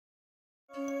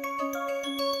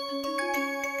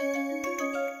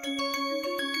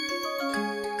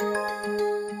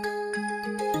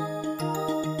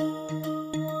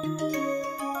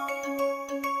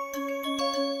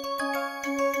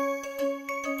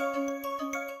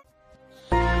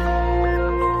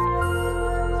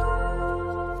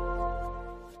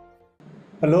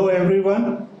Hello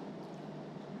everyone.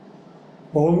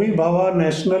 Homi Bhabha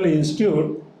National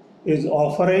Institute is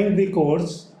offering the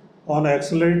course on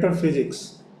accelerator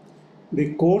physics.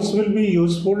 The course will be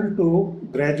useful to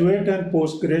graduate and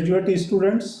postgraduate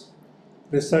students,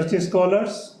 research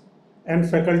scholars, and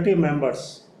faculty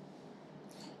members.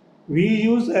 We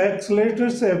use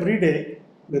accelerators every day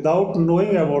without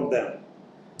knowing about them.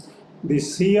 The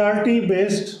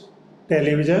CRT-based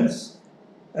televisions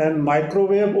and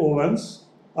microwave ovens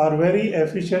are very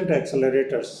efficient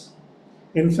accelerators.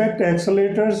 In fact,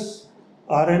 accelerators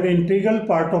are an integral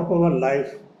part of our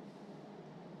life.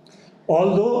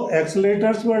 Although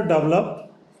accelerators were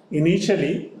developed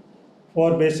initially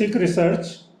for basic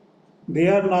research, they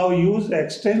are now used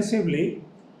extensively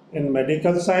in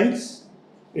medical science,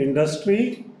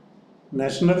 industry,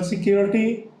 national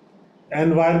security,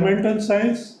 environmental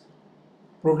science,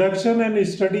 production and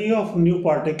study of new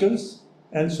particles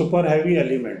and super heavy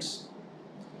elements.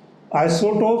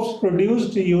 Isotopes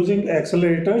produced using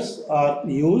accelerators are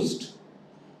used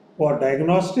for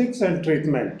diagnostics and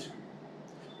treatment.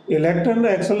 Electron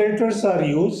accelerators are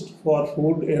used for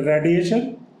food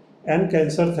irradiation and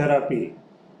cancer therapy,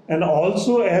 and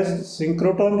also as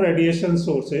synchrotron radiation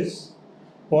sources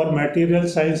for material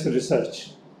science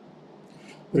research.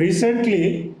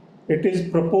 Recently, it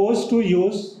is proposed to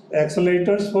use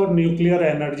accelerators for nuclear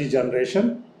energy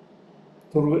generation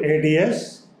through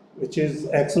ADS, which is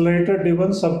accelerator-driven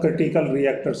subcritical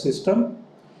reactor system,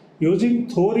 using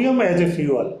thorium as a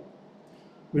fuel,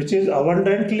 which is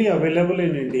abundantly available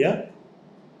in India.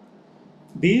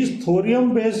 These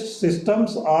thorium-based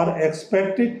systems are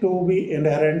expected to be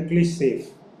inherently safe.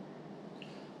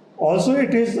 Also,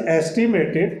 it is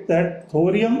estimated that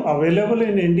thorium available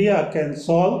in India can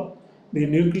solve the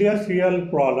nuclear fuel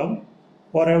problem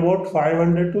for about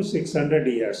 500 to 600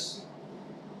 years.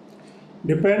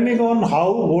 Depending on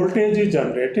how voltage is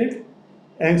generated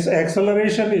and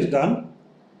acceleration is done,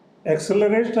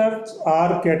 accelerators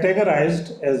are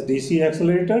categorized as DC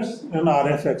accelerators and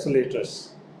RF accelerators.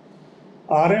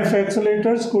 RF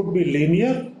accelerators could be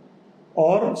linear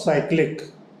or cyclic.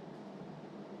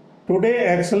 Today,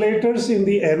 accelerators in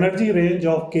the energy range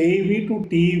of keV to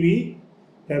TeV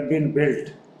have been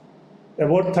built.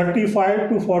 About 35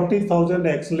 to 40,000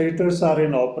 accelerators are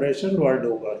in operation world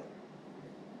over.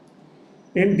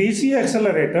 In DC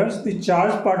accelerators, the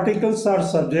charged particles are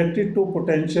subjected to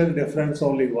potential difference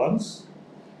only once,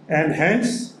 and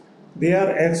hence they are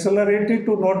accelerated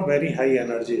to not very high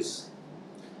energies.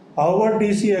 However,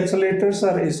 DC accelerators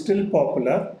are still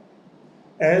popular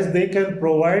as they can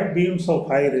provide beams of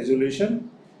high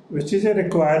resolution, which is a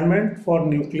requirement for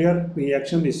nuclear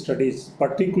reaction studies,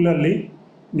 particularly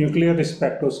nuclear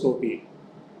spectroscopy.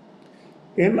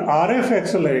 In RF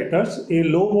accelerators, a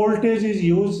low voltage is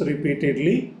used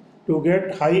repeatedly to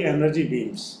get high energy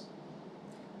beams.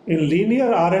 In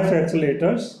linear RF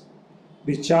accelerators,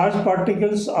 the charged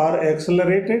particles are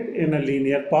accelerated in a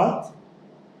linear path,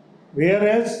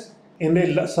 whereas in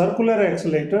a circular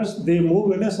accelerators, they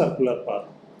move in a circular path.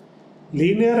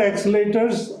 Linear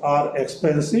accelerators are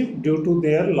expensive due to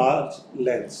their large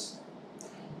lengths.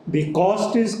 The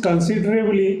cost is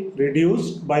considerably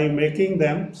reduced by making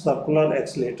them circular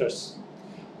accelerators.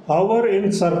 However,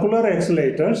 in circular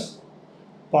accelerators,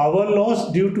 power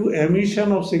loss due to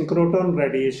emission of synchrotron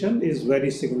radiation is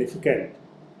very significant.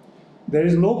 There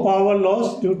is no power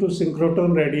loss due to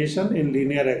synchrotron radiation in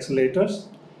linear accelerators,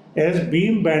 as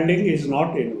beam bending is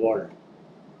not involved.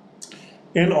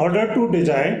 In order to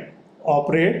design,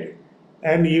 operate,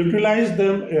 and utilize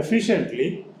them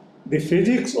efficiently, the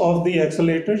physics of the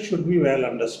accelerator should be well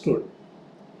understood.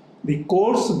 The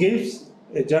course gives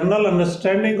a general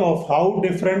understanding of how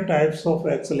different types of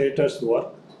accelerators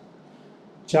work.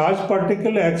 Charged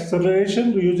particle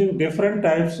acceleration using different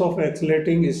types of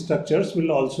accelerating structures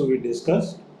will also be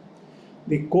discussed.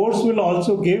 The course will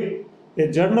also give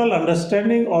a general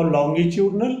understanding of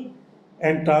longitudinal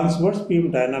and transverse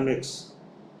beam dynamics.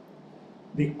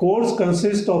 The course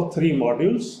consists of 3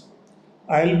 modules.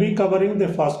 I will be covering the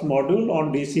first module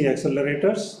on DC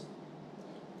accelerators.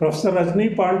 Professor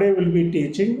Rajni Pande will be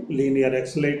teaching linear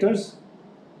accelerators.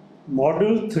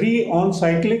 Module 3 on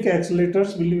cyclic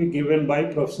accelerators will be given by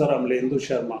Professor Amalendu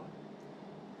Sharma.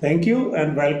 Thank you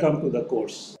and welcome to the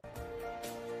course.